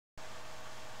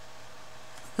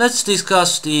Let's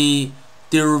discuss the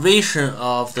derivation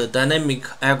of the dynamic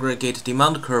aggregate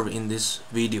demand curve in this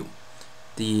video,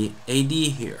 the AD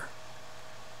here.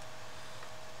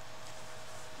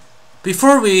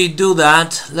 Before we do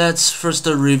that, let's first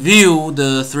review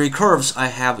the three curves I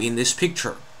have in this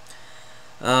picture.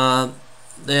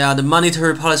 They are the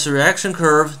monetary policy reaction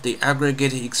curve, the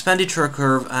aggregate expenditure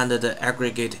curve, and the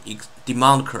aggregate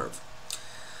demand curve.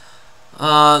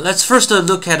 Let's first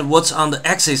look at what's on the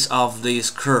axis of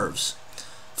these curves.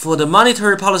 For the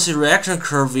monetary policy reaction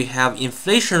curve, we have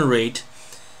inflation rate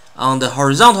on the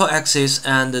horizontal axis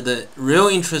and the real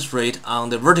interest rate on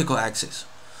the vertical axis.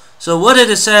 So what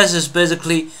it says is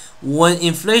basically when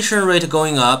inflation rate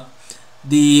going up,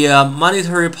 the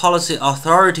monetary policy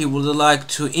authority would like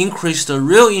to increase the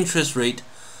real interest rate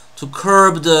to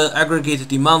curb the aggregate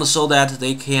demand so that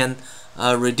they can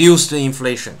reduce the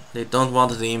inflation. They don't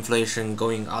want the inflation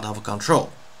going out of control.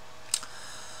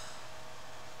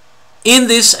 In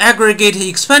this aggregate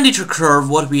expenditure curve,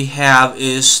 what we have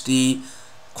is the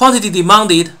quantity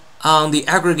demanded on the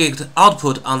aggregate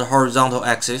output on the horizontal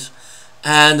axis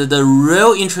and the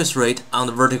real interest rate on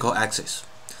the vertical axis.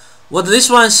 What this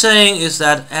one is saying is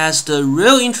that as the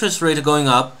real interest rate going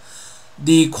up,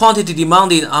 the quantity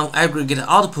demanded on aggregate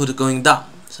output going down.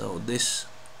 So this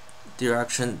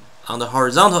direction on the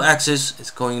horizontal axis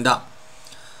is going down.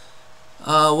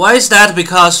 Why is that?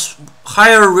 Because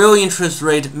higher real interest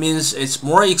rate means it's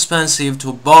more expensive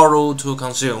to borrow to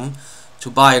consume, to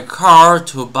buy a car,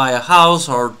 to buy a house,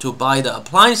 or to buy the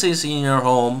appliances in your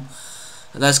home.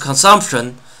 That's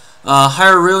consumption.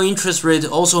 Higher real interest rate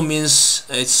also means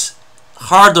it's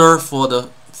harder for the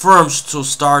firms to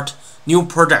start new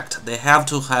product. They have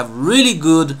to have really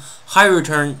good high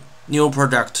return new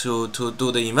product to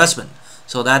do the investment.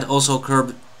 So that also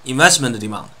curbs investment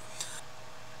demand.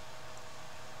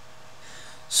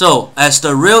 So as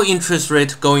the real interest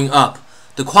rate going up,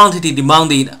 the quantity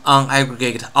demanded on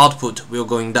aggregate output will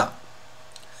going down.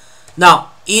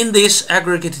 Now in this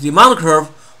aggregate demand curve,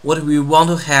 what we want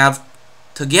to have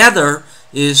together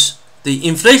is the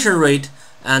inflation rate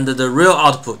and the real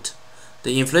output.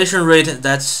 The inflation rate,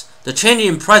 that's the change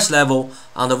in price level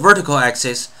on the vertical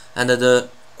axis, and the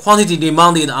quantity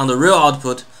demanded on the real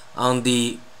output on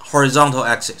the horizontal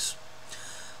axis.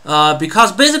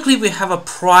 Because basically we have a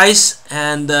price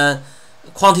and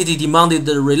quantity demanded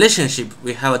relationship,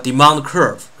 we have a demand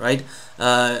curve, right?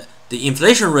 The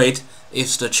inflation rate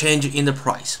is the change in the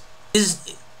price.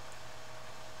 Is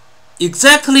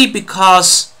exactly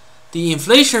because the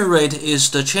inflation rate is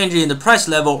the change in the price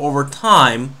level over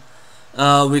time,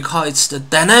 we call it the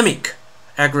dynamic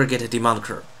aggregate demand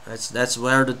curve. That's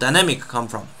where the dynamic come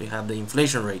from. We have the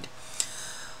inflation rate.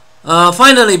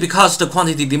 Finally, because the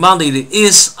quantity demanded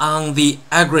is on the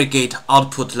aggregate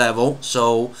output level,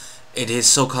 so it is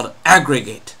so-called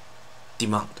aggregate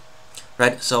demand,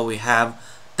 right? So we have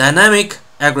dynamic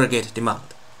aggregate demand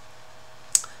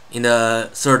in the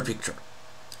third picture.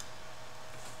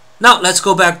 Now let's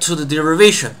go back to the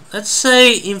derivation. Let's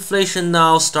say inflation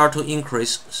now start to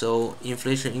increase. So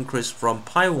inflation increased from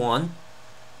pi 1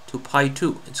 to pi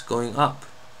 2. It's going up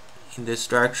in this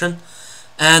direction.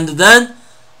 And then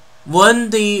when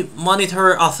the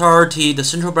monetary authority, the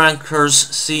central bankers,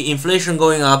 see inflation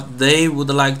going up, they would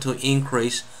like to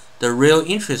increase the real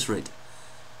interest rate.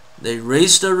 They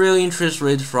raise the real interest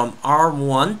rate from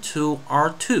R1 to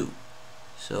R2.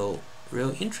 So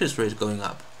real interest rate going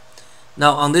up.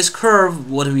 Now on this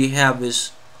curve, what we have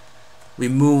is we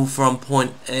move from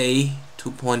point A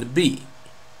to point B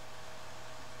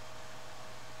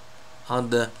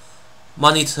on the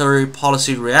monetary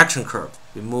policy reaction curve.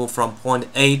 We move from point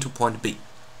A to point B.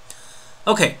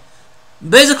 Okay,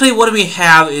 basically what we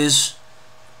have is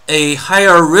a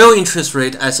higher real interest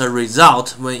rate as a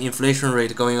result when inflation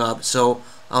rate going up. So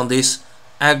on this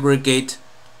aggregate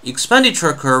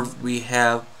expenditure curve, we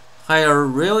have higher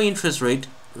real interest rate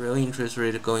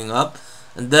going up,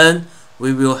 and then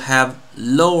we will have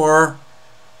lower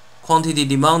quantity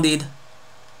demanded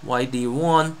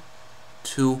YD1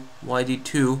 to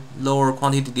YD2, lower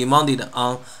quantity demanded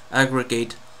on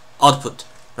aggregate output,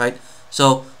 right?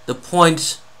 So the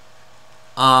point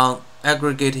on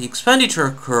aggregate expenditure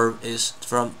curve is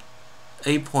from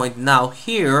a point now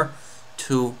here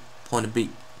to point B.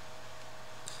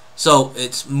 So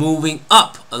it's moving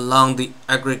up along the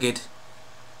aggregate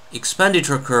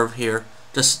expenditure curve here,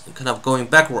 just kind of going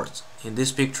backwards. In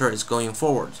this picture, it's going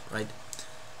forwards, right?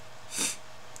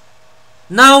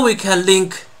 Now we can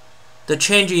link the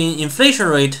change in inflation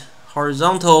rate,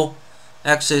 horizontal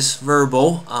axis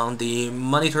variable on the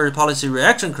monetary policy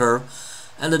reaction curve,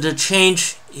 and the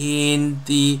change in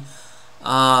the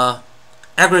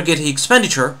aggregate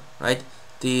expenditure, right?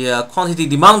 the quantity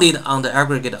demanded on the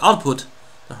aggregate output,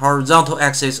 the horizontal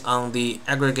axis on the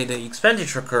aggregate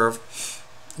expenditure curve,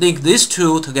 link these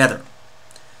two together.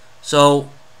 So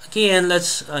again,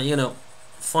 let's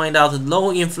find out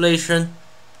low inflation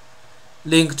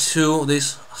linked to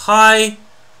this high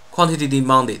quantity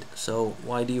demanded. So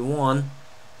YD1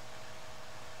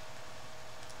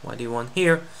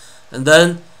 here, and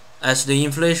then as the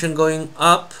inflation going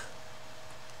up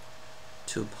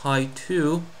to pi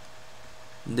 2,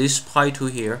 this pi 2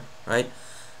 here, right,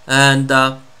 and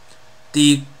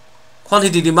the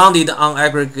quantity demanded on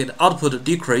aggregate output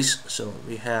decrease, so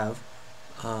we have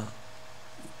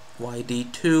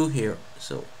YD2 here.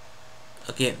 So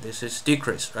again, this is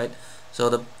decrease, right? So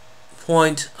the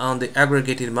point on the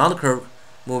aggregate demand curve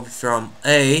moved from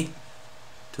A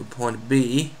to point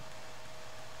B,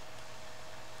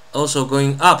 also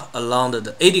going up along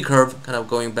the AD curve, kind of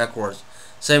going backwards,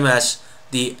 same as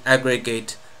the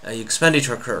aggregate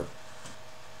expenditure curve.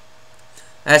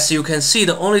 As you can see,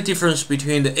 the only difference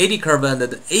between the AD curve and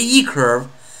the AE curve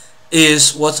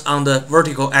is what's on the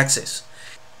vertical axis.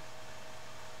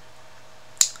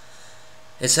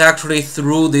 It's actually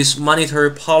through this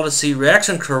monetary policy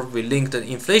reaction curve we link the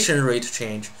inflation rate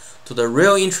change to the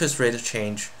real interest rate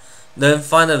change, then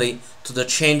finally to the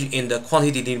change in the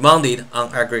quantity demanded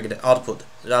on aggregate output.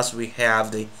 Thus we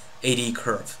have the AD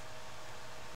curve.